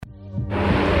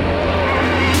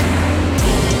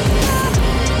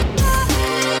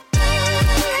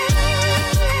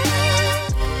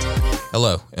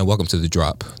and welcome to The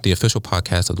Drop, the official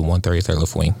podcast of the 130th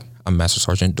Airlift Wing. I'm Master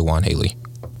Sergeant DeJuan Haley.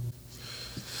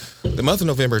 The month of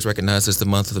November is recognized as the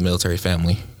month of the military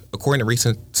family. According to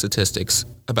recent statistics,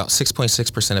 about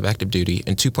 6.6% of active duty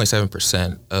and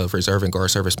 2.7% of reserve and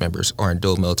guard service members are in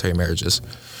dual military marriages.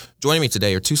 Joining me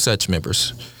today are two such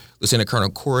members, Lieutenant Colonel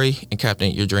Corey and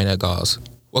Captain Undrena Gause.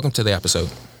 Welcome to the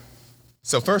episode.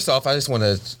 So first off, I just want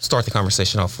to start the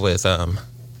conversation off with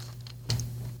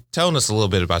telling us a little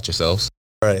bit about yourselves.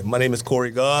 All right, my name is Corey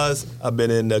Gause. I've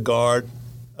been in the Guard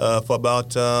for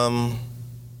about 10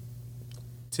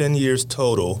 years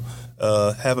total.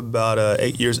 Have about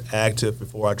 8 years active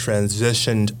before I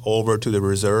transitioned over to the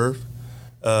Reserve.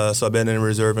 So I've been in the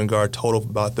Reserve and Guard total for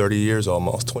about 30 years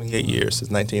almost, 28 years since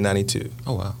 1992.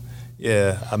 Oh, wow.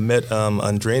 Yeah, I met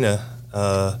Undrena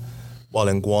while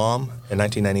in Guam in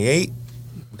 1998.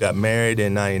 We got married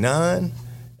in 99,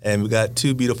 and we got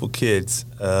two beautiful kids.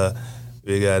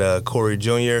 We got Corey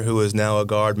Jr., who is now a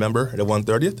Guard member at the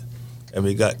 130th, and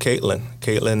we got Caitlin.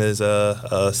 Caitlin is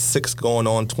 6 going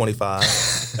on 25.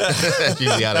 She's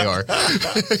out of yard.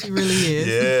 She really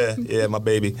is. Yeah, my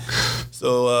baby.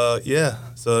 So,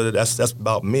 so that's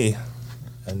about me.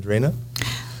 Undrena?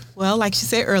 Well, like she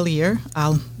said earlier,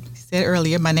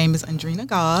 my name is Undrena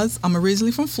Gause. I'm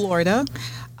originally from Florida.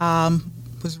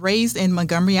 Was raised in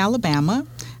Montgomery, Alabama.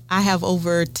 I have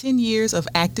over 10 years of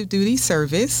active duty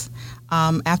service.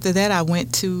 After that, I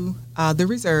went to the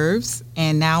reserves,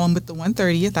 and now I'm with the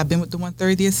 130th. I've been with the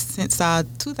 130th since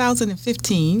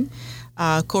 2015.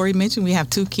 Corey mentioned we have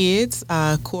two kids,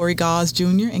 Corey Gause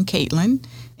Jr. and Caitlin,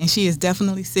 and she is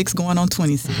definitely 6 going on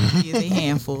 26. She is a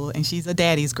handful, and she's a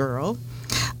daddy's girl.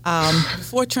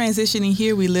 Before transitioning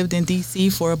here, we lived in D.C.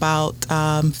 for about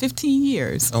 15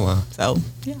 years. Oh, wow. So,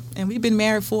 yeah, and we've been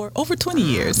married for over 20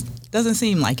 years. Doesn't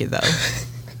seem like it, though.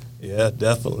 Yeah,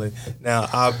 definitely. Now,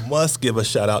 I must give a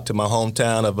shout out to my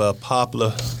hometown of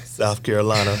Poplar, South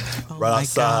Carolina, right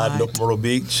outside Myrtle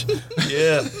Beach.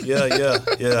 Yeah.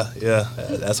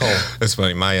 That's home. That's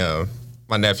funny.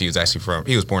 My nephew is actually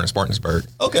he was born in Spartansburg.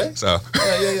 Okay. So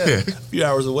yeah. A few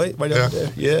hours away, right out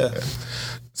there. Yeah.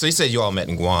 So you said you all met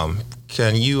in Guam.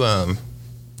 Can you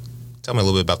tell me a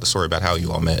little bit about the story about how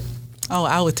you all met? Oh,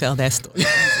 I would tell that story.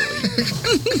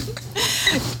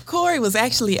 Corey was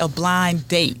actually a blind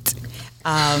date.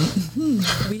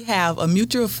 We have a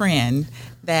mutual friend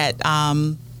that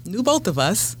knew both of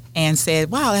us and said,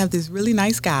 wow, I have this really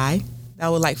nice guy that I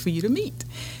would like for you to meet.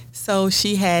 So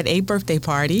she had a birthday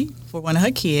party for one of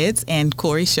her kids, and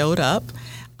Corey showed up.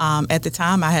 At the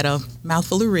time, I had a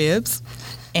mouthful of ribs,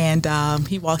 and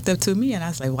he walked up to me, and I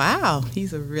was like, wow,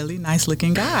 he's a really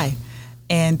nice-looking guy.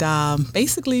 And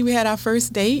basically, we had our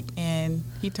first date, and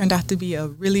he turned out to be a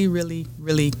really, really,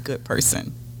 really good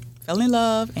person. Fell in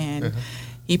love, and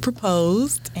he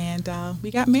proposed, and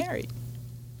we got married.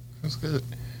 That's good.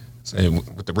 So,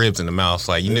 with the ribs in the mouth,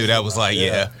 like you knew that was like,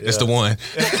 it's the one.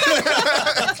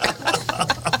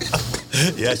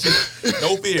 Yeah,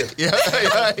 no fear.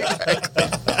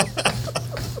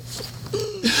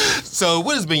 So,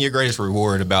 what has been your greatest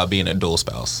reward about being a dual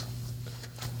spouse?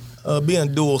 Being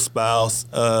a dual spouse,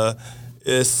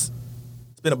 it's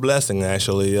been a blessing,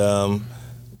 actually.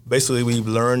 Basically, we've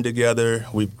learned together,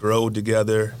 we've grown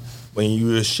together. When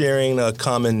you're sharing a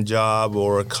common job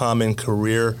or a common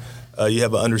career, you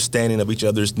have an understanding of each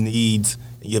other's needs.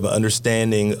 You have an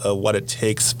understanding of what it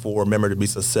takes for a member to be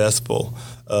successful.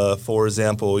 For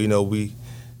example, we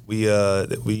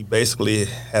basically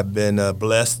have been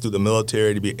blessed through the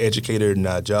military to be educated in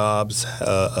our jobs,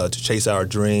 to chase our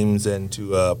dreams, and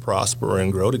to prosper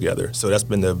and grow together. So that's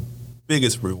been the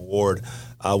biggest reward,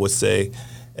 I would say,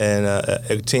 and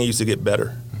it continues to get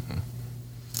better. Mm-hmm.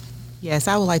 Yes,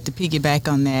 I would like to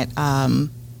piggyback on that.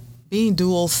 Being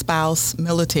dual spouse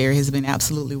military has been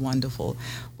absolutely wonderful.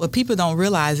 What people don't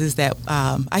realize is that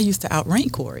I used to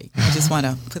outrank Corey. I just want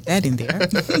to put that in there.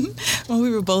 When we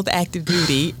were both active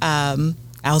duty, I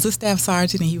was a staff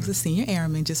sergeant and he was a senior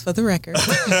airman, just for the record.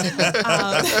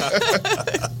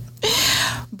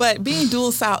 But being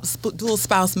dual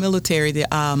spouse military, the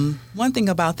one thing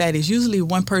about that is usually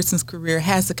one person's career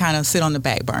has to kind of sit on the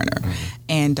back burner. Mm-hmm.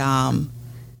 And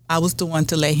I was the one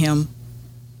to let him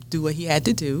do what he had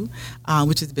to do,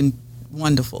 which has been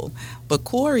wonderful. But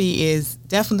Corey is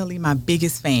definitely my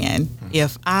biggest fan. Mm-hmm.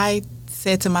 If I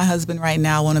said to my husband right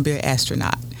now, I want to be an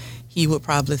astronaut, he would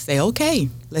probably say, okay,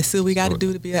 let's see what we got to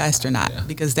do to be an astronaut,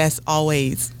 because that's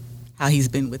always how he's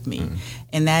been with me. Mm-hmm.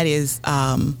 And that is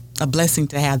a blessing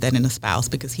to have that in a spouse,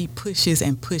 because he pushes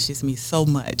and pushes me so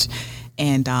much.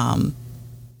 And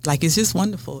it's just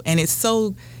wonderful. And it's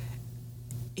so,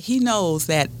 he knows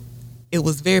that it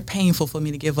was very painful for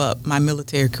me to give up my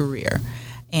military career.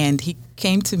 And he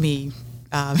came to me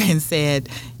and said,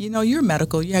 you're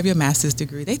medical, you have your master's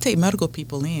degree. They take medical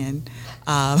people in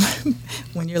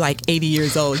when you're like 80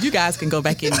 years old. You guys can go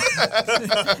back in.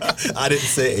 I didn't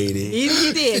say 80.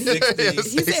 He did. 60. He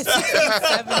said 60,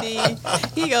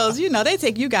 70. He goes, they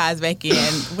take you guys back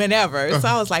in whenever. So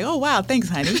I was like, oh, wow, thanks,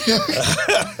 honey.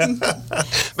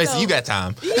 Basically, you got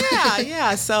time.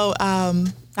 Yeah. So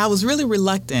I was really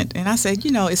reluctant. And I said,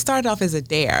 it started off as a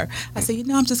dare. I said,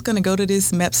 I'm just going to go to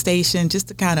this MEP station just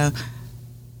to kind of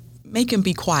make him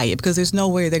be quiet because there's no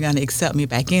way they're going to accept me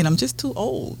back in. I'm just too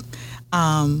old.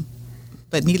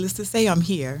 But needless to say, I'm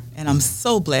here, and I'm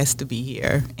so blessed to be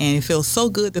here. And it feels so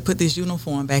good to put this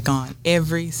uniform back on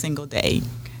every single day.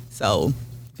 So,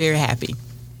 very happy.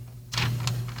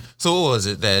 So what was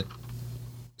it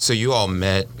so you all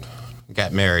met,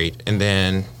 got married, and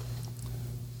then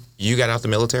you got out the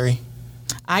military?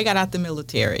 I got out the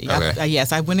military. Okay.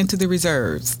 Yes, I went into the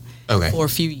reserves. Okay. For a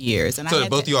few years. And so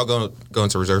both of you all go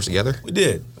into reserves together? We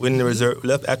did. Went in the reserve,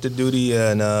 left active duty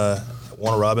in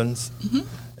Warner Robins,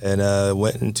 and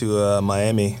went into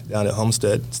Miami down at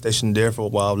Homestead, stationed there for a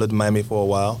while, lived in Miami for a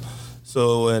while.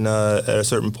 So at a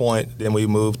certain point, then we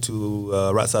moved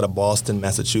to right side of Boston,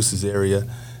 Massachusetts area.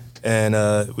 And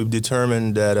we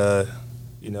determined that,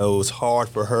 it was hard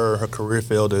for her career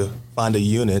field to find a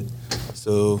unit.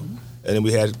 So... And then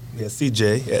we had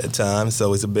CJ at the time,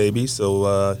 so he's a baby.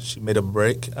 So she made a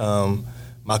break.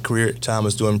 My career at the time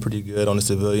was doing pretty good on the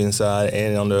civilian side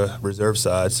and on the reserve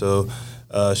side. So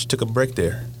she took a break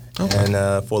there, and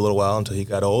for a little while until he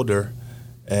got older.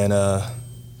 And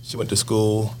she went to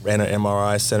school, ran her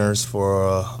MRI centers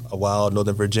for a while in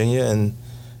Northern Virginia,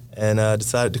 and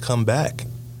decided to come back.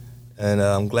 And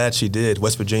I'm glad she did.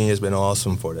 West Virginia has been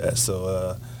awesome for that.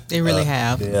 So. They really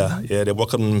have. Yeah, they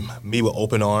welcomed me with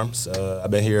open arms.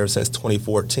 I've been here since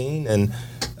 2014, and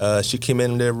she came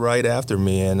in there right after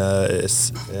me, and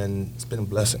it's been a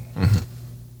blessing. Mm-hmm.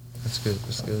 That's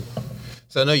good.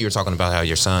 So I know you were talking about how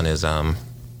your son is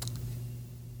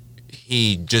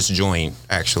he just joined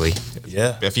actually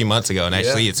a few months ago, and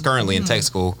actually it's currently in tech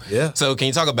school. Yeah. So can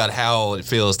you talk about how it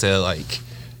feels to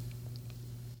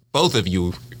both of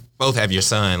you have your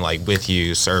son with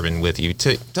you, serving with you?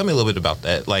 Tell me a little bit about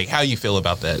that, how you feel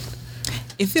about that.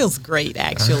 It feels great,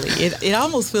 actually. It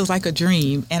almost feels like a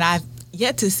dream, and I've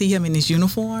yet to see him in his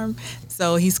uniform.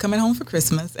 So he's coming home for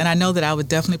Christmas, and I know that I would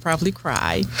definitely probably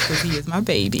cry because he is my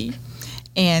baby.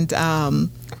 And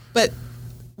but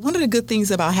one of the good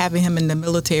things about having him in the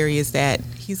military is that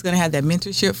he's going to have that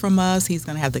mentorship from us. He's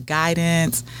going to have the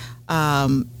guidance,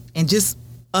 and just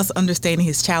us understanding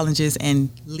his challenges and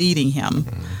leading him.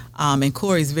 And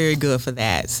Corey's very good for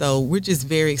that. So we're just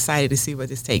very excited to see where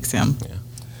this takes him.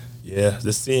 Yeah,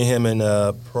 just seeing him in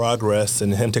progress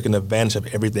and him taking advantage of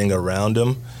everything around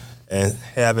him and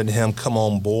having him come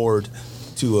on board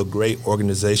to a great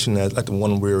organization like the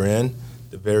one we're in,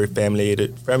 the very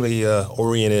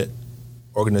family-oriented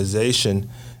organization,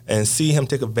 and see him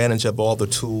take advantage of all the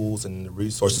tools and the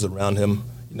resources around him,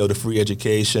 the free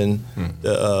education,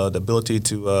 the ability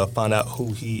to find out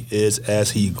who he is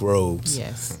as he grows.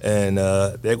 Yes. And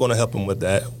they're going to help him with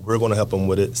that. We're going to help him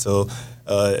with it. So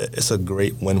it's a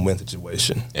great win-win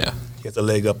situation. Yeah. He has a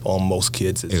leg up on most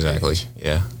kids. Exactly.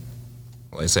 Yeah.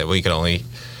 Like I said,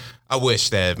 I wish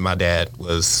that my dad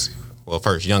was,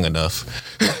 first, young enough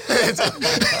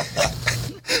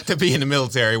to be in the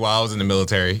military while I was in the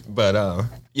military. But,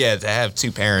 to have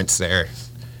two parents there,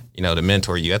 to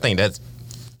mentor you, I think that's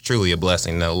truly a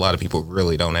blessing that a lot of people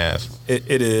really don't have.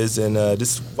 It is, and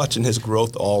just watching his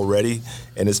growth already.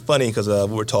 And it's funny because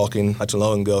we were talking not too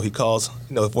long ago. He calls,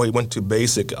 before he went to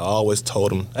basic, I always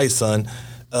told him, hey, son,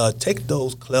 take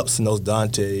those Clepts and those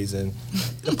Dantes and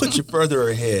put you further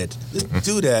ahead. Just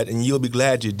do that, and you'll be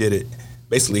glad you did it.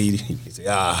 Basically, he say,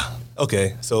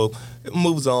 okay. So it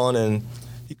moves on, and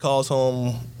he calls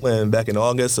home back in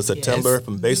August or September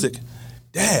from basic.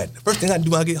 Dad, the first thing I do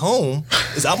when I get home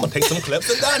is I'm going to take some Clepts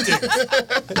and Dantes.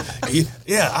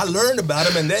 I learned about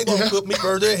them, and they're going to put me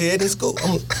further ahead in school.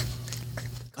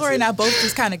 Corey and I both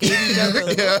just kind of gave each other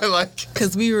a look.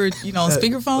 Because we were, on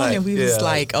speakerphone, and we was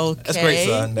like, okay. That's great,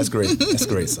 son. That's great. That's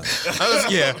great, son.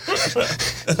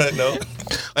 No.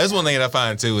 That's one thing that I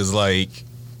find, too, is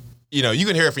you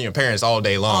can hear it from your parents all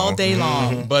day long. All day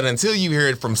long. Mm-hmm. But until you hear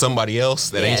it from somebody else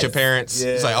that ain't your parents,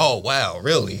 it's like, oh, wow,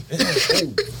 really?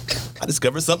 I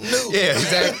discovered something new. Yeah,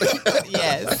 exactly.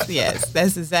 Yes.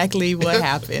 That's exactly what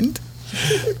happened.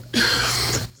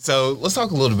 So let's talk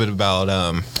a little bit about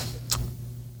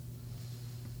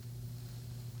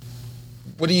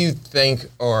what do you think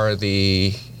are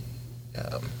the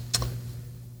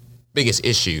biggest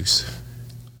issues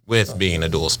with being a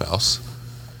dual spouse?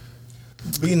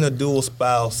 Being a dual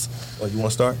spouse, you want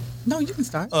to start? No, you can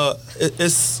start.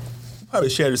 It's probably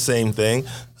share the same thing.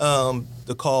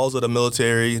 The calls of the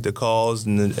military, the calls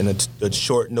and the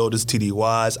short notice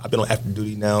TDYs. I've been on active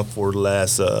duty now for the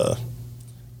last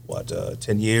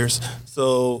 10 years.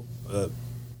 So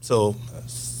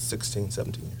 16,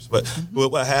 17 years. But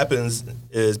what happens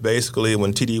is basically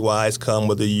when TDYs come,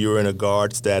 whether you're in a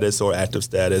guard status or active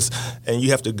status, and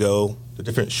you have to go to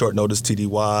different short notice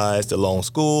TDYs, the long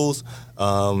schools.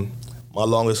 My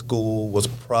longest school was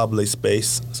probably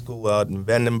space school out in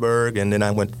Vandenberg, and then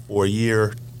I went for a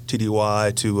year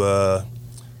TDY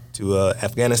to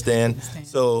Afghanistan.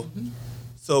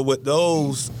 So with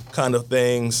those kind of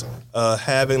things,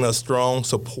 having a strong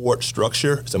support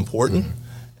structure is important.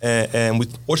 And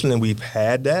fortunately, we've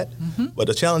had that. But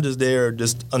the challenges there are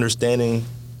just understanding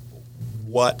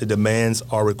what the demands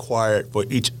are required for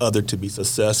each other to be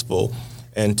successful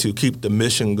and to keep the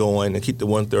mission going and keep the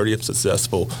 130th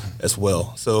successful as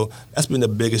well. So that's been the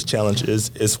biggest challenge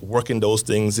is working those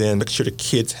things in, making sure the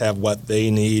kids have what they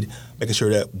need, making sure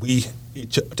that we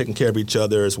are taking care of each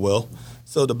other as well.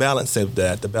 So the balance of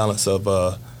that, the balance of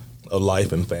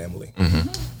life and family.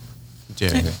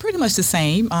 Pretty much the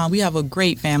same. We have a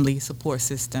great family support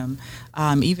system,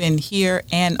 even here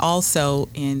and also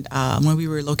in when we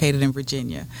were located in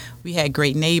Virginia. We had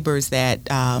great neighbors that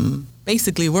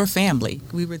basically were family.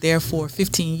 We were there for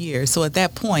 15 years. So at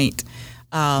that point,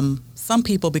 some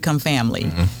people become family.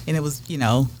 And it was,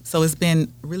 so it's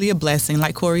been really a blessing.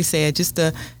 Like Corey said, just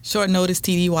the short notice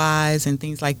TDYs and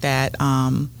things like that.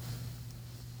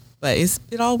 But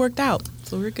it all worked out,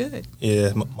 so we're good.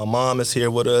 Yeah, my mom is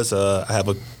here with us. I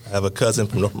have a cousin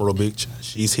from North Myrtle Beach.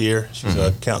 She's here. She's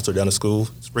a counselor down the school,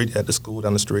 at the school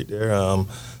down the street there.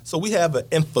 So we have an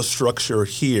infrastructure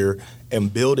here,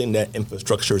 and building that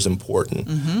infrastructure is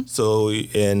important. So,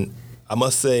 and I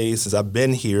must say, since I've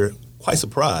been here, quite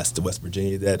surprised to West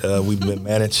Virginia that we've been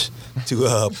managed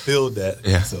to build that.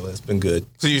 Yeah. So it's been good.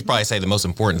 So you'd probably say the most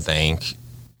important thing,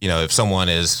 if someone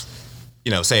is,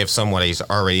 say if somebody's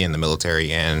already in the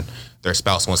military and their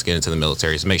spouse wants to get into the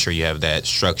military, is make sure you have that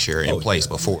structure in place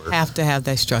before. Have to have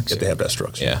that structure. You have to have that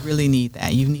structure. Yeah. You really need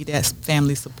that. You need that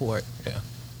family support. Yeah.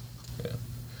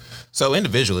 So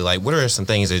individually, what are some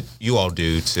things that you all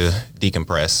do to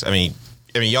decompress? I mean,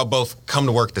 y'all both come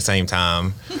to work at the same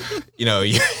time.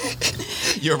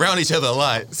 You're around each other a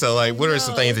lot. So, what are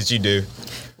some things that you do?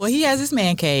 Well, he has his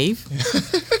man cave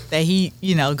that he,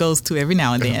 goes to every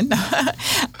now and then.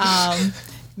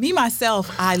 Me,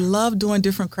 myself, I love doing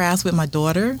different crafts with my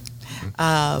daughter.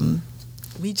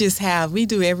 We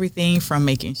do everything from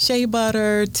making shea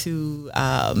butter to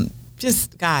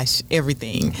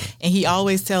everything. And he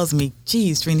always tells me,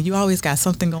 geez, Drena, you always got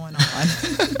something going on.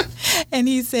 And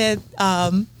he said,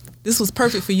 this was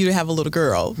perfect for you to have a little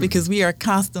girl because we are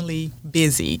constantly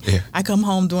busy. Yeah. I come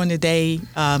home during the day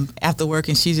after work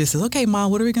and she just says, okay,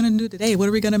 Mom, what are we going to do today? What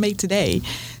are we going to make today?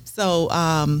 So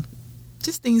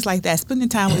just things like that, spending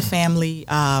time with family.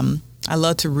 I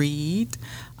love to read.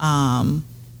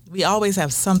 We always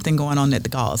have something going on at the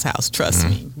Gauls house, trust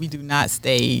me. We do not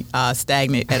stay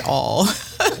stagnant at all.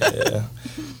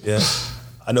 Yeah.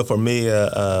 I know for me,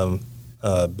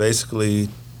 basically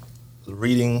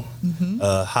reading,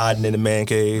 hiding in the man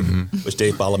cave, which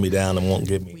they follow me down and won't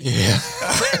give me. Yeah.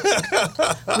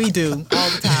 We do all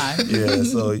the time. Yeah,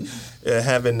 so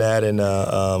having that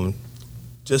and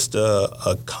just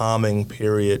a calming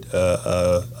period,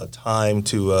 a time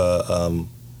to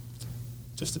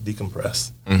just to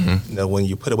decompress. When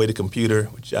you put away the computer,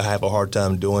 which I have a hard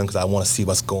time doing because I want to see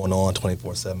what's going on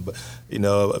 24/7, but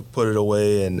put it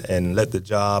away and let the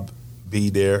job be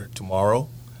there tomorrow.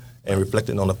 And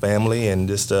reflecting on the family and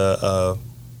just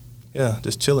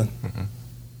chilling.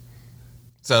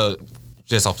 So,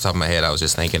 just off the top of my head, I was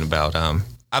just thinking about.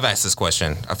 I've asked this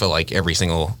question. I feel like every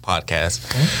single podcast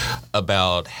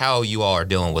about how you all are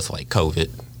dealing with COVID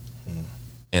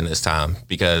in this time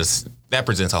because that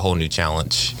presents a whole new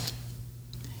challenge.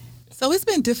 So it's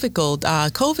been difficult.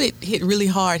 COVID hit really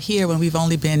hard here when we've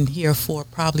only been here for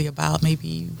probably about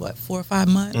maybe 4 or 5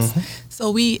 months.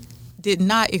 So we did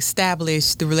not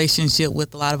establish the relationship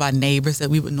with a lot of our neighbors that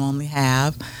we would normally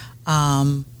have.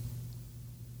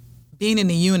 Being in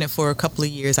the unit for a couple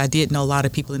of years, I did know a lot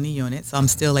of people in the unit, so I'm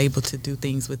still able to do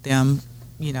things with them,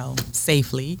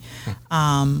 safely.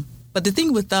 But the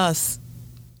thing with us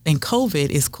in COVID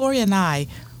is Corey and I,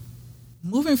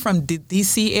 moving from the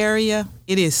D.C. area,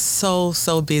 it is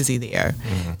so busy there.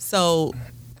 So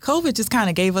COVID just kind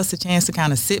of gave us a chance to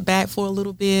kind of sit back for a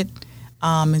little bit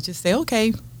and just say,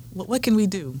 okay, what can we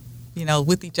do,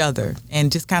 with each other and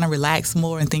just kind of relax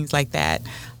more and things like that.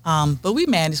 But we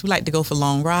managed. We like to go for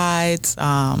long rides.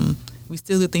 We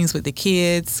still do things with the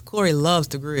kids. Corey loves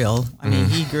to grill. I mean,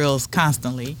 he grills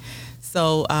constantly.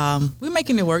 So we're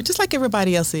making it work just like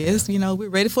everybody else is. You know, we're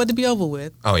ready for it to be over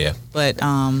with. Oh, yeah. But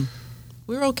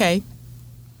we're okay.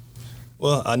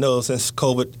 Well, I know since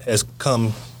COVID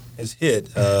has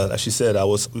hit, as she said, we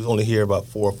was only here about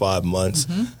 4 or 5 months.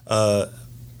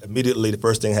 Immediately, the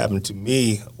first thing happened to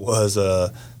me was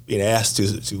being asked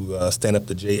to stand up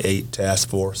the J8 task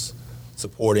force,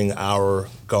 supporting our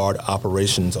guard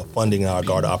operations or funding our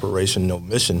guard operational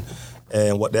mission.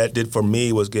 And what that did for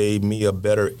me was gave me a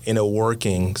better inner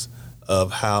workings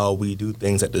of how we do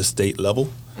things at the state level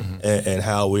and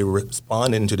how we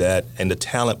respond into that and the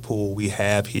talent pool we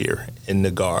have here in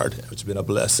the Guard, which has been a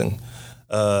blessing.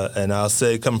 And I'll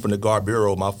say, coming from the Guard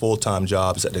Bureau, my full-time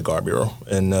job is at the Guard Bureau.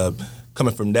 And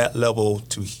coming from that level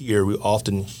to here, we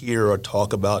often hear or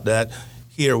talk about that.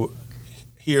 Here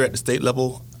at the state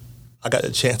level, I got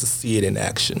a chance to see it in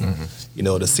action, you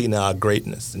know, to see our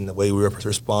greatness and the way we were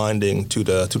responding to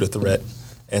the threat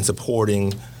and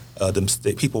supporting the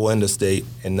state, people in the state,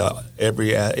 and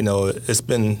it's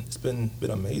been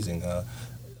amazing.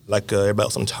 Like everybody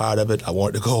else, I'm tired of it. I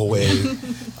want it to go away.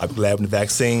 I'm glad when the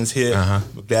vaccines hit. I'm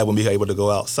glad when we were able to go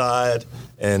outside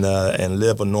and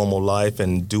live a normal life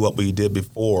and do what we did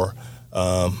before.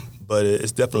 But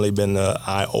it's definitely been an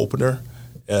eye opener.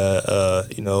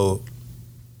 You know,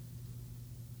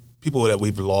 people that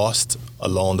we've lost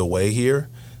along the way here,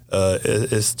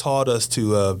 it's taught us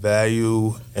to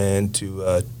value and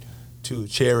to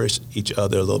cherish each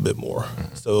other a little bit more.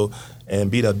 So, and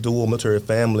being a dual military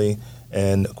family,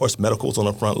 and of course medical's on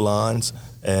the front lines,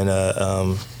 and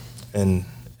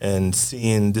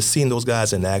seeing those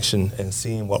guys in action and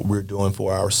seeing what we're doing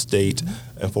for our state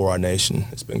and for our nation,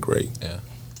 it's been great. Yeah.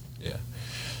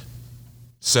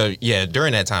 So yeah,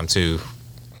 during that time too,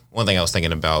 one thing I was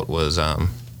thinking about was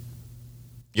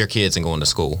your kids and going to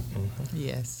school.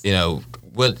 Yes. You know,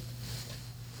 what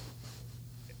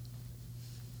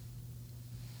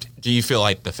do you feel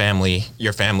like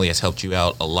your family has helped you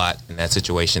out a lot in that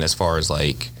situation as far as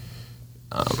like,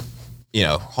 you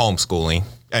know, homeschooling?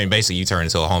 I mean, basically you turned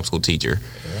into a homeschool teacher.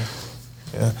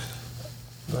 Yeah.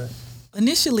 Right.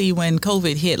 Initially, when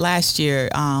COVID hit last year,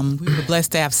 we were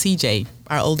blessed to have CJ,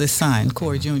 our oldest son,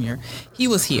 Corey Jr. He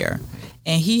was here,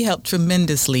 and he helped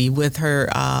tremendously with her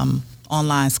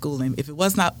online schooling. If it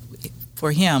was not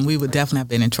for him, we would definitely have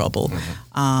been in trouble.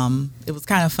 It was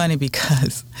kind of funny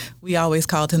because we always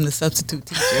called him the substitute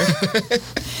teacher.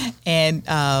 And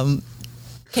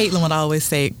Caitlin would always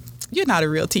say, "You're not a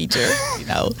real teacher," you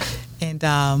know. And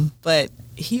but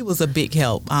he was a big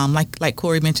help. Like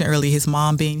Corey mentioned earlier, his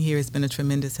mom being here has been a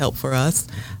tremendous help for us.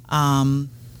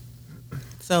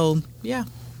 So yeah,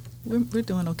 we're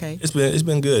doing okay. It's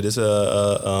been good. It's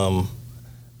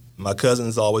my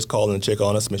cousin's always calling to check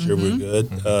on us, make sure we're good.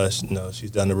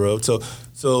 She's down the road.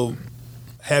 So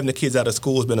having the kids out of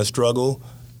school has been a struggle,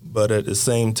 but at the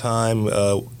same time,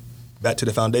 back to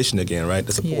the foundation again, right?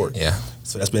 The support. Yeah.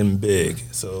 So that's been big.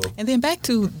 So and then back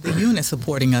to the unit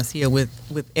supporting us here with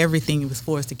everything as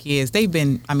far as the kids. They've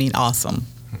been, awesome.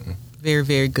 Very,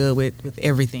 very good with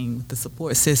everything, with the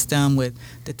support system, with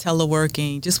the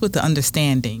teleworking, just with the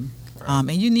understanding. Right.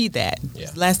 And you need that.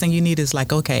 Yeah. The last thing you need is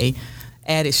like, okay,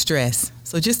 added stress.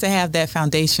 So just to have that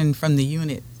foundation from the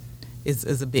unit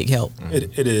is a big help.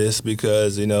 It is,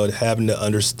 because, having the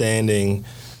understanding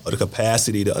or the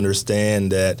capacity to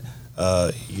understand that,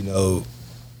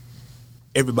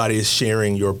 everybody is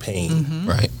sharing your pain.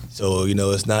 Right. So,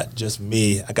 it's not just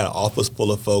me. I got an office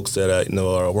full of folks that,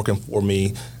 are working for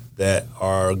me that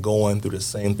are going through the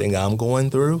same thing I'm going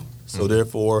through. So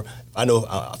therefore, I know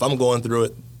if I'm going through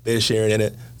it, they're sharing in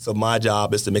it. So my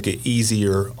job is to make it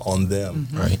easier on them.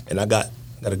 Right. And I got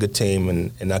a good team,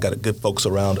 and I got good folks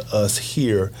around us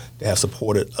here that have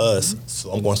supported us.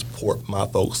 So I'm going to support my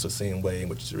folks the same way in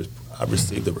which I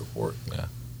received the report. Yeah.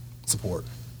 Support.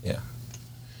 Yeah.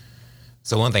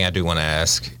 So one thing I do want to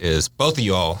ask is, both of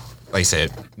you all, like I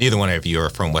said, neither one of you are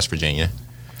from West Virginia.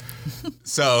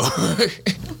 So,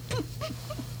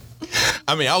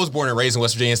 I was born and raised in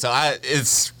West Virginia, so I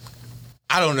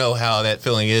don't know how that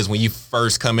feeling is when you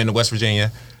first come into West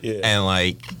Virginia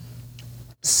and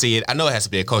see it. I know it has to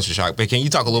be a culture shock, but can you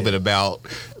talk a little bit about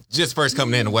just first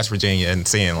coming into West Virginia and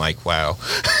seeing wow?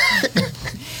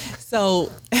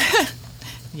 So,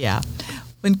 yeah.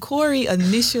 When Corey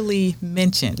initially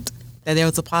mentioned that there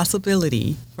was a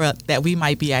possibility that we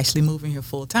might be actually moving here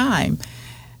full time,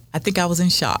 I think I was in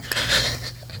shock.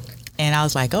 And I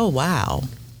was like, oh, wow,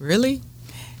 really?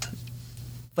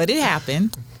 But it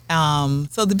happened.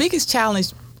 So the biggest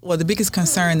challenge or the biggest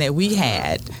concern that we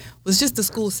had was just the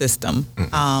school system.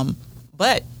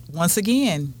 But once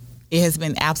again, It has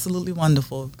been absolutely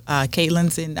wonderful.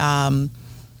 Caitlin's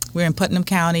we're in Putnam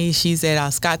County. She's at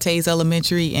Scott Tays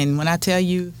Elementary, and when I tell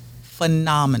you,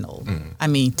 phenomenal. I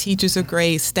mean, teachers are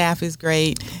great, staff is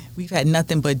great. We've had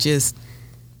nothing but just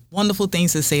wonderful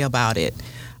things to say about it.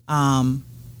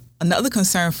 Another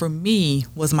concern for me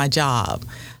was my job.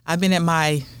 I've been at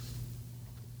my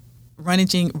running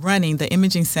the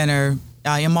imaging center,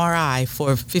 MRI,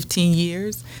 for 15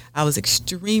 years. I was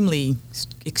extremely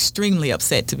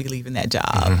upset to be leaving that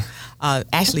job.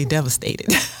 Actually devastated.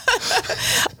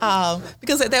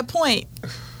 Because at that point,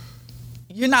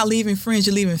 you're not leaving friends,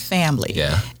 you're leaving family.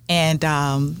 Yeah. And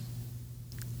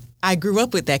I grew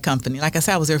up with that company. Like I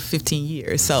said, I was there for 15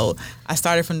 years. So I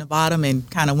started from the bottom and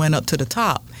kind of went up to the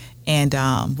top and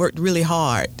worked really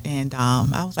hard. And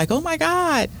I was like, oh my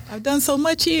God, I've done so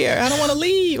much here. I don't want to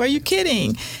leave. Are you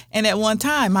kidding? And at one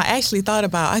time, I actually thought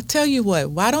about, I tell you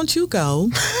what, why don't you go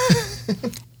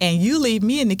and you leave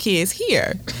me and the kids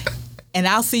here? And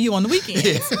I'll see you on the weekends.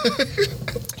 Yeah.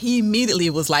 He immediately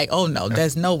was like, oh, no,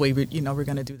 there's no way we're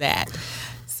going to do that.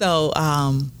 So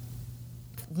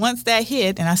once that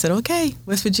hit, and I said, okay,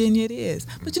 West Virginia it is.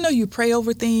 But, you pray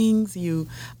over things. You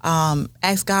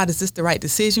ask God, is this the right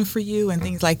decision for you, and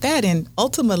things like that. And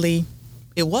ultimately,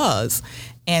 it was.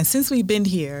 And since we've been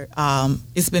here,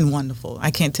 it's been wonderful.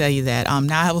 I can't tell you that.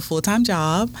 Now I have a full-time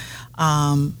job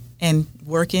and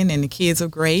working, and the kids are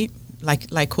great.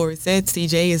 Like Corey said,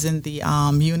 CJ is in the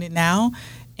unit now,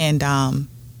 and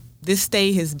this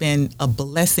stay has been a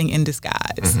blessing in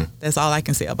disguise. That's all I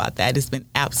can say about that. It's been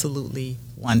absolutely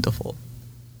wonderful.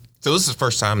 So this is the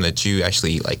first time that you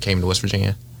actually came to West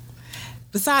Virginia?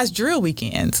 Besides drill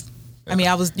weekends. I mean,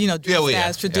 I was, drill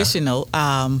staff traditional,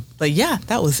 but yeah,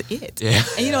 that was it. Yeah.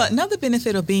 And another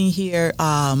benefit of being here,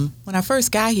 when I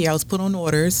first got here, I was put on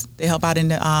orders. They help out in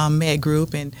the med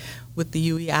group and with the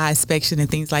UEI inspection and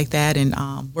things like that, and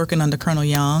working under Colonel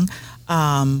Young.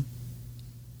 I've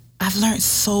learned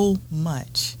so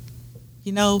much.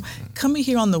 Coming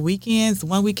here on the weekends,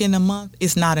 1 weekend a month,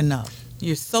 is not enough.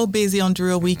 You're so busy on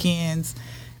drill weekends.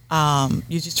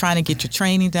 You're just trying to get your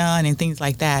training done and things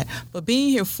like that. But being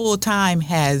here full time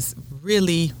has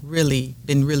really, really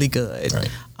been really good. Right.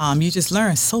 You just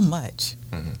learn so much.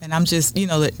 And I'm just,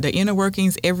 the inner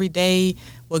workings every day,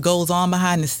 what goes on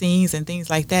behind the scenes and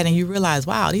things like that. And you realize,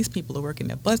 wow, these people are working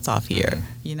their butts off here,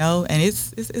 and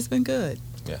it's been good.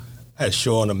 Yeah. I had to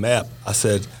show on the map. I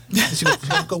said, she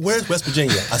goes, where's West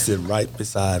Virginia? I said, right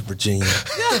beside Virginia.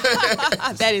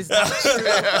 That is not true.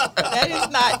 That is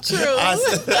not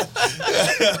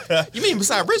true. You mean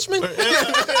beside Richmond?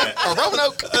 Or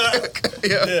Roanoke?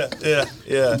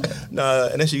 Yeah. No,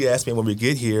 and then she asked me when we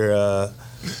get here,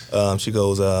 she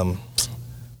goes,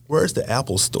 where's the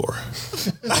Apple store?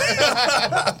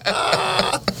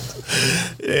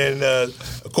 And,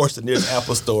 of course, the nearest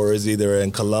Apple store is either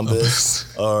in Columbus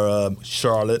or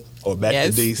Charlotte or back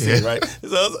to D.C., right?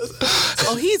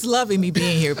 So he's loving me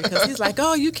being here because he's like,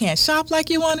 oh, you can't shop like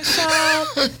you want to shop.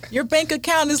 Your bank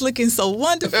account is looking so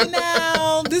wonderful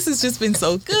now. This has just been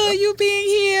so good, you being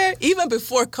here. Even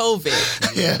before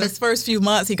COVID, those first few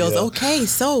months, he goes, okay,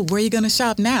 so where are you going to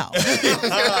shop now?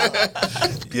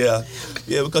 Yeah,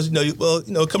 because,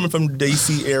 coming from the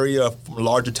D.C. area, from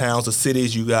larger towns or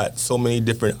cities, you got so many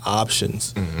different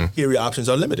options. Here, your options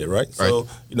are limited, right? So,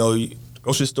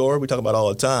 grocery store, we talk about all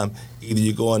the time. Either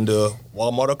you go into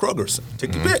Walmart or Kroger's.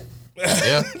 Take your pick.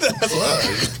 Yeah. That's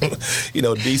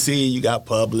right. D.C., you got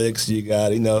Publix, you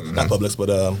got, not Publix, but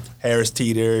Harris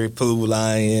Teeter, Food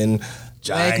Lion,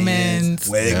 Giants,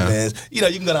 Wegmans. You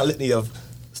can go down a litany of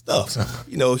stuff.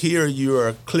 Here you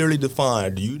are clearly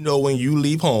defined. You know when you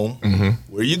leave home,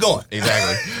 where you going.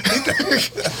 Exactly.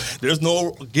 There's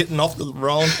no getting off the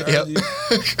wrong turn.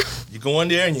 You're going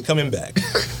there and you're coming back.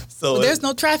 So there's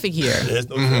no traffic here. There's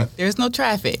no traffic. There's no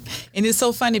traffic. And it's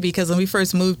so funny because when we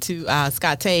first moved to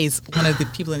Scott Tays, one of the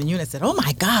people in the unit said, oh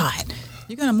my God,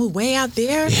 you're going to move way out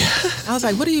there? Yeah. I was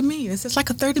like, what do you mean? It's just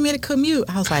like a 30-minute commute.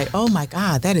 I was like, oh my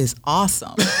God, that is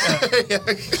awesome.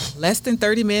 Less than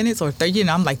 30 minutes or 30,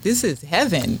 I'm like, this is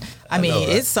heaven. I mean, know,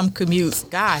 right? It's some commutes,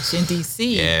 gosh, in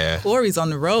D.C. Yeah. Corey's on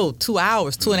the road 2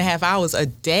 hours, 2.5 hours a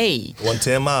day.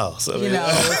 110 miles. So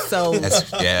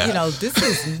this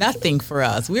is nothing for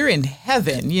us. We're in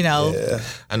heaven, Yeah.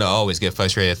 I know I always get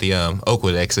frustrated at the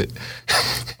Oakwood exit.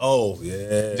 Oh,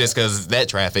 yeah. Just because that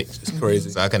traffic. It's crazy.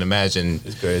 So I can imagine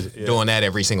doing that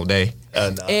every single day.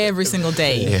 No. Every single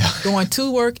day. Going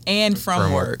to work and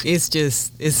from work. It's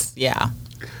just, Yeah.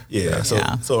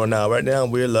 So now, right now,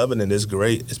 we're loving it. It's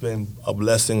great. It's been a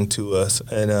blessing to us,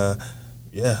 and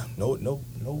no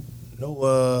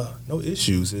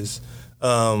issues. It's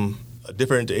a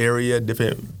different area,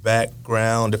 different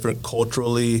background, different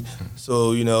culturally.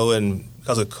 So, and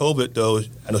because of COVID, though,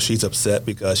 I know she's upset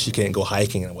because she can't go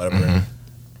hiking and whatever.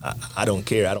 I don't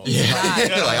care. I don't. Like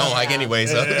I don't like anyway.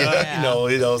 So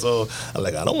So I'm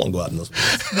like, I don't want to go out in those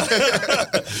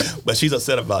woods. But she's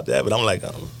upset about that. But I'm like,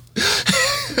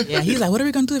 yeah. He's like, what are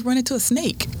we gonna do if we run into a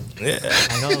snake? Yeah.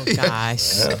 Like, oh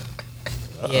gosh. Yeah.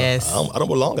 Yes. I don't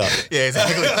belong out there. Yeah,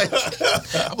 exactly.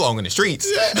 I belong in the streets.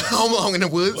 I don't belong in the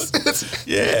woods.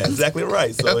 Yeah, exactly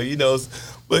right. So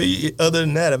but other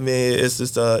than that, I mean, it's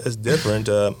just it's different.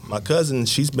 My cousin,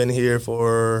 she's been here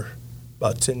for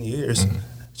about 10 years.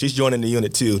 She's joining the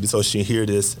unit too, so she hear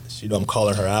this. She know I'm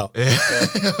calling her out.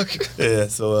 Yeah.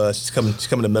 So she's coming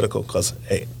to medical because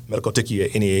medical take you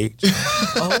at any age.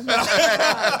 Oh my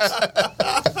God.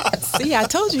 See, I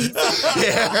told you.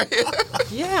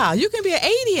 Yeah, you can be at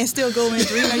 80 and still go in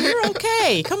Undrena. You're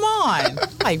okay. Come on.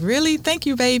 Like, really? Thank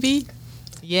you, baby.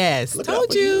 Yes.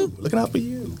 Told you. Looking out for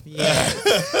you. Yeah.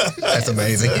 That's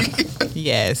amazing.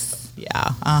 Yes.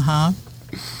 Yeah.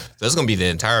 So it's gonna be the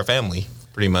entire family.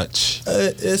 Pretty much.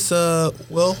 It's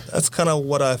that's kind of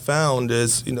what I found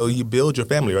is you build your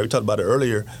family, right? We talked about it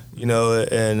earlier, and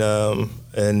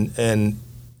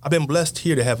I've been blessed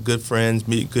here to have good friends,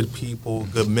 meet good people,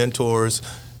 good mentors,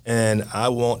 and I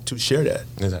want to share that.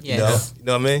 Exactly. Yes. You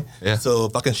know what I mean? Yeah. So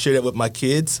if I can share that with my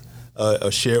kids,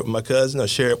 or share it with my cousin, or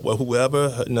share it with whoever,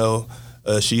 her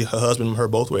husband and her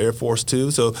both were Air Force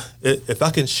too. So if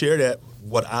I can share that,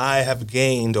 what I have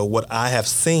gained or what I have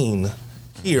seen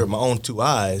here, my own two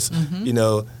eyes,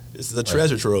 this is a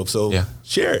treasure trove. So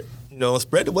share it,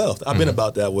 spread the wealth. I've been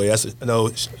about that way.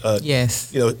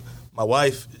 yes. My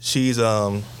wife, she's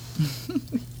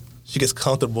she gets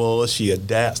comfortable. She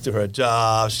adapts to her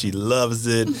job. She loves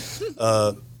it.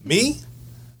 Me,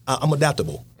 I'm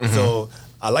adaptable. So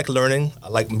I like learning. I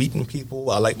like meeting people.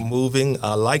 I like moving.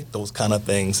 I like those kind of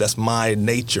things. That's my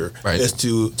nature. Right. Is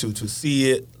to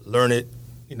see it, learn it,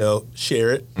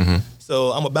 share it.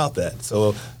 So I'm about that.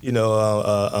 So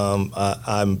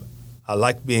I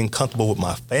like being comfortable with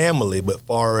my family, but as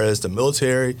far as the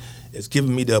military, it's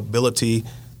given me the ability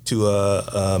to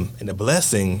and the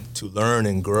blessing to learn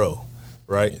and grow,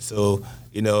 right? So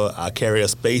I carry a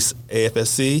space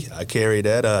AFSC. I carry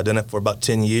that. I've done it for about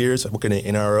 10 years. I work in the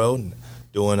NRO and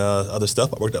doing other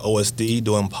stuff. I worked at OSD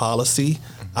doing policy.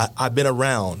 I've been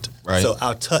around, right. So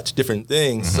I'll touch different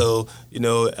things. So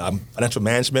I'm financial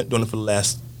management, doing it for the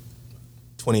last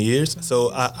 20 years.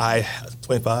 So I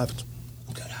 25.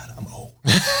 I'm old.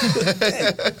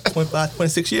 25,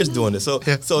 26 years doing this. So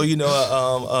I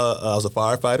was a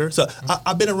firefighter. So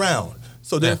I've been around.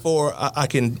 So therefore, I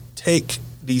can take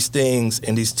these things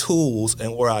and these tools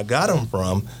and where I got them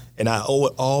from, and I owe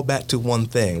it all back to one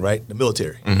thing, right? The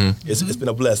military. It's been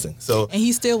a blessing. So, and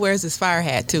he still wears his fire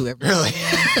hat too. Really?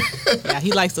 Yeah,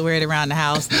 he likes to wear it around the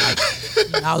house.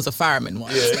 Like, I was a fireman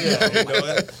once.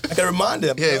 I can remind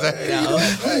them. Yeah, exactly.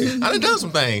 I done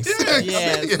some things.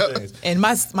 Yes. And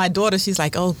my daughter, she's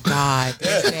like, oh God,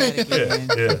 there's that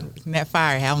again. And that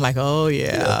fire hat. I'm like, oh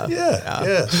yeah.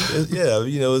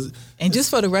 And just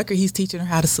for the record, he's teaching her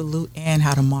how to salute and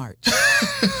how to march.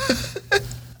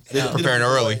 Preparing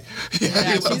early.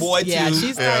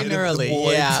 She's starting early.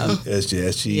 Yeah.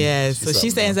 Yes. So she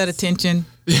stands at attention,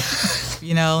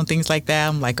 and things like that.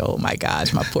 I'm like, oh my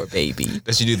gosh, my poor baby.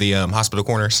 Does she do the hospital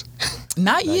corners?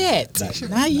 Not yet.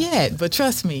 Not yet. But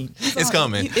trust me, it's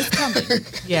coming. It's coming.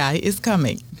 Yeah, it's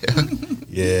coming.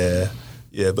 Yeah.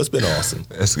 But it's been awesome.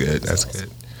 That's good.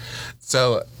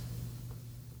 So,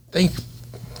 I think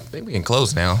we can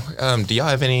close now. Do y'all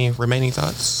have any remaining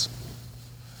thoughts?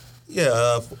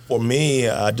 Yeah, for me,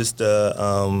 I just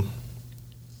I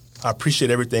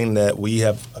appreciate everything that we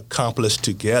have accomplished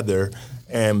together,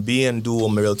 and being dual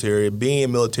military,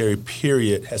 being military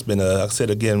period has been, like I said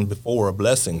again before, a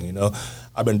blessing.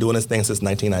 I've been doing this thing since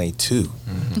 1992.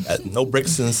 No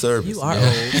breaks in service. You are old.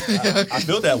 I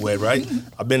feel that way, right?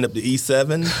 I've been up to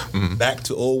E7, back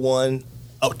to 01,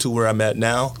 up to where I'm at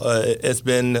now. It's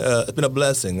been a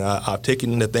blessing. I've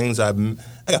taken the things I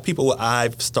got people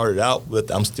I've started out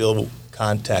with, I'm still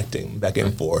contacting back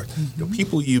and forth. The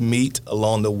people you meet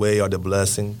along the way are the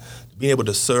blessing. Being able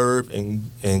to serve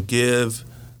and give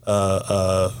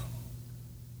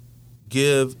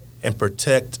and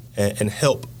protect and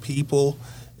help people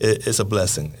is a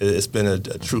blessing. It's been a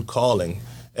true calling.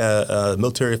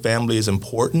 Military family is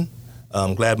important.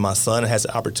 I'm glad my son has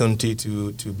the opportunity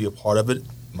to be a part of it.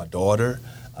 My daughter,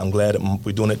 I'm glad that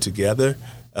we're doing it together.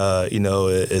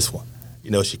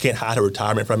 She can't hide her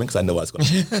retirement from me because I know what's going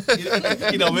to.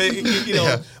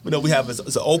 But we have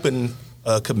it's an open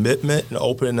commitment, an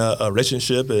open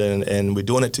relationship, and we're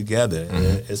doing it together.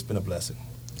 And it's been a blessing.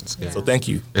 So thank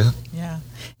you. Yeah.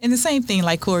 And the same thing,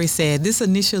 like Corey said, this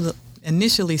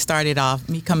initially started off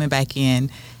me coming back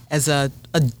in as a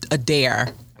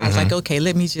dare. I was like, okay,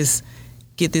 let me just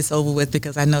get this over with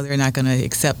because I know they're not going to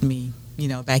accept me,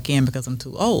 back in because I'm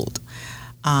too old.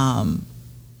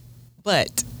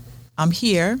 But I'm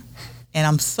here, and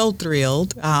I'm so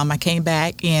thrilled. I came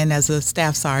back in as a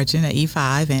staff sergeant at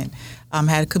E5 and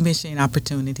had a commissioning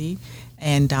opportunity.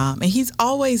 And he's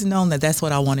always known that that's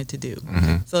what I wanted to do.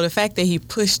 So the fact that he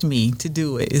pushed me to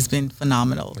do it has been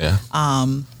phenomenal. Yeah.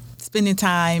 Spending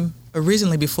time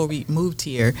originally before we moved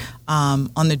here on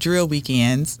the drill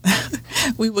weekends,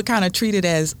 we would kind of treat it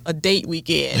as a date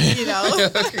weekend,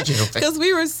 because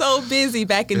we were so busy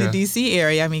back in the D.C.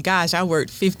 area. I mean, gosh, I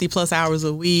worked 50 plus hours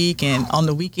a week and on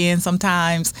the weekend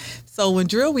sometimes. So when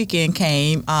drill weekend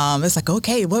came, it's like,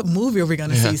 okay, what movie are we going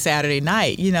to see Saturday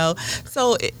night?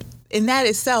 So in that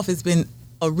itself has been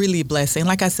a really blessing.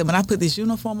 Like I said, when I put this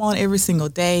uniform on every single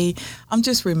day, I'm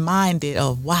just reminded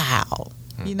of, wow,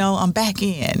 I'm back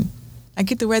in. I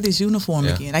get to wear this uniform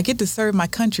again. I get to serve my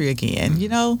country again,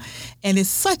 and it's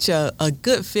such a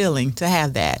good feeling to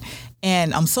have that.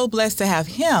 And I'm so blessed to have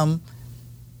him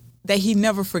that he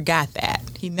never forgot that.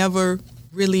 He never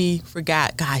really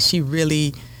forgot, gosh, she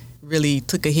really, really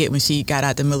took a hit when she got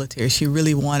out the military. She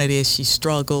really wanted it. She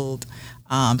struggled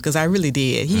because I really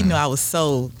did. He knew I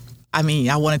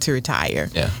wanted to retire.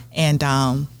 Yeah. And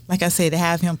like I said, to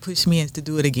have him push me to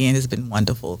do it again has been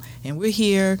wonderful. And we're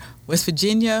here, West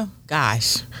Virginia.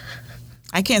 Gosh,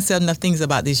 I can't say enough things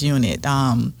about this unit.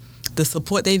 The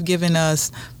support they've given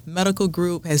us, medical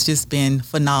group has just been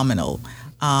phenomenal.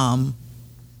 The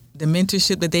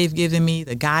mentorship that they've given me,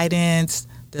 the guidance,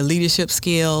 the leadership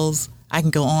skills, I can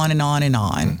go on and on and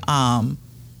on.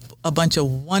 A bunch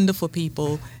of wonderful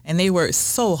people, and they work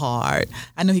so hard.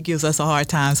 I know he gives us a hard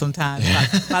time sometimes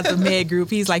about the med group.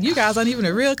 He's like, you guys aren't even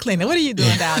a real clinic. What are you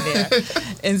doing down there?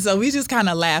 And so we just kind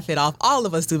of laugh it off. All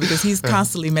of us do, because he's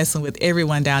constantly messing with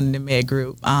everyone down in the med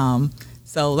group.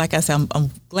 So like I said, I'm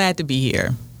glad to be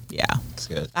here. Yeah. That's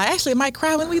good. I actually might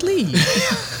cry when we leave.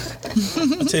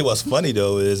 I'll tell you what's funny,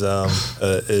 though, is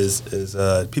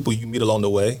people you meet along the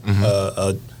way.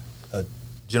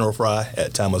 General Fry, at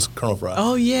the time was Colonel Fry.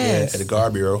 Oh, yes. Yeah, at the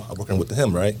Guard Bureau. I'm working with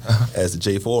him, right, as the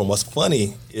J4. And what's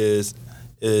funny is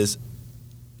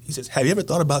he says, have you ever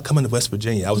thought about coming to West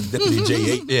Virginia? I was deputy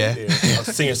J8 there. I was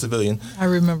a senior civilian. I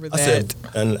remember that. I said,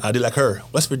 and I did like her,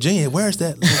 West Virginia, where is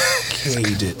that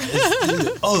located?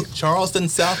 Oh, Charleston,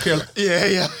 South Carolina.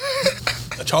 Yeah.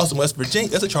 Charleston, West Virginia.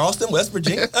 That's a Charleston, West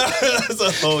Virginia.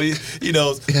 So,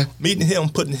 meeting him,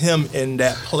 putting him in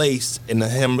that place, and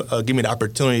him giving me the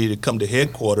opportunity to come to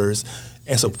headquarters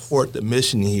and support the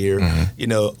mission here,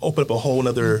 open up a whole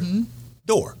other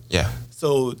door. Yeah.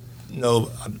 So,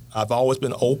 I've always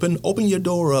been open. Open your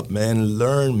door up, man.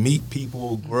 Learn, meet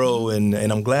people, grow, and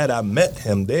I'm glad I met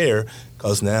him there,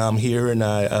 because now I'm here and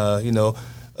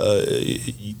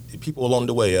people along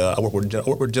the way. I worked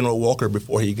with General Walker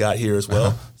before he got here as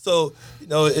well. So,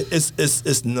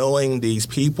 it's knowing these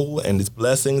people and these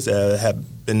blessings that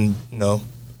have been,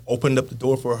 opened up the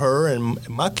door for her and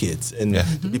my kids, and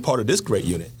to be part of this great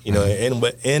unit,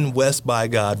 in West by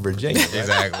God, Virginia.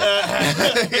 Exactly.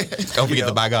 Don't forget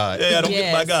the by God. Yeah, don't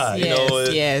forget by God.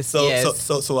 Yes.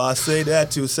 So I say that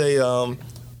to say,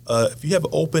 if you have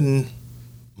open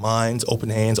minds, open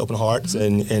hands, open hearts,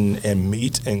 and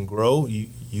meet and grow,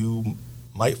 you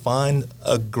might find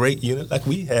a great unit like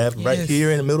we have right here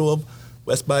in the middle of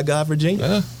West by God, Virginia.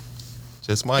 Yeah.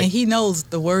 Just might. And he knows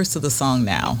the words to the song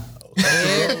now.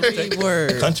 Every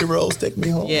word. Country roads take me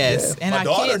home. Yes. Yeah. And my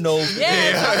daughter knows.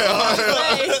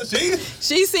 Yes.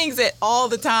 She sings it all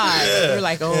the time. Yeah. We're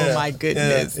like, oh my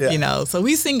goodness, So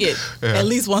we sing it at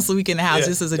least once a week in the house,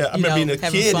 just as I remember being a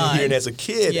kid and hearing as a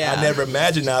kid. I never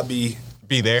imagined I'd be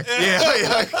there.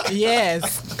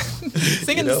 Yes.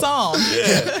 Singing the song.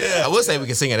 I would say we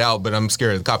can sing it out, but I'm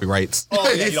scared of the copyrights.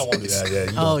 Oh, yeah, you don't want to do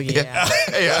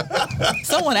that.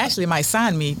 Someone actually might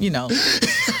sign me,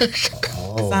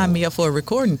 sign me up for a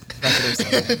recording record or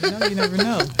something. You never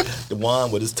know.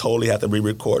 DeJuan would just totally have to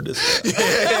re-record this. I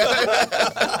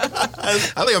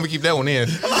think I'm going to keep that one in.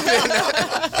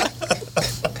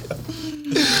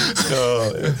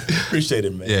 Appreciate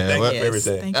it, man. Yeah, Thank you for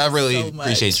everything. I really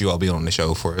appreciate you all being on the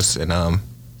show for us. And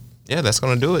that's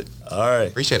going to do it. All right.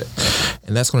 Appreciate it.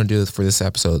 And that's going to do it for this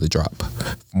episode of The Drop.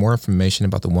 For more information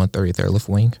about the 130th Airlift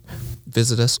Wing,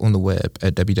 visit us on the web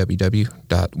at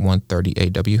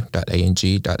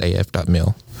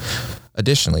www.130aw.ang.af.mil.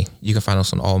 Additionally, you can find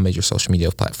us on all major social media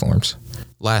platforms.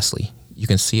 Lastly, you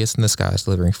can see us in the skies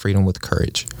delivering freedom with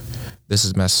courage. This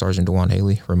is Master Sergeant DeJuan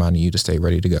Haley reminding you to stay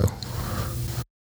ready to go.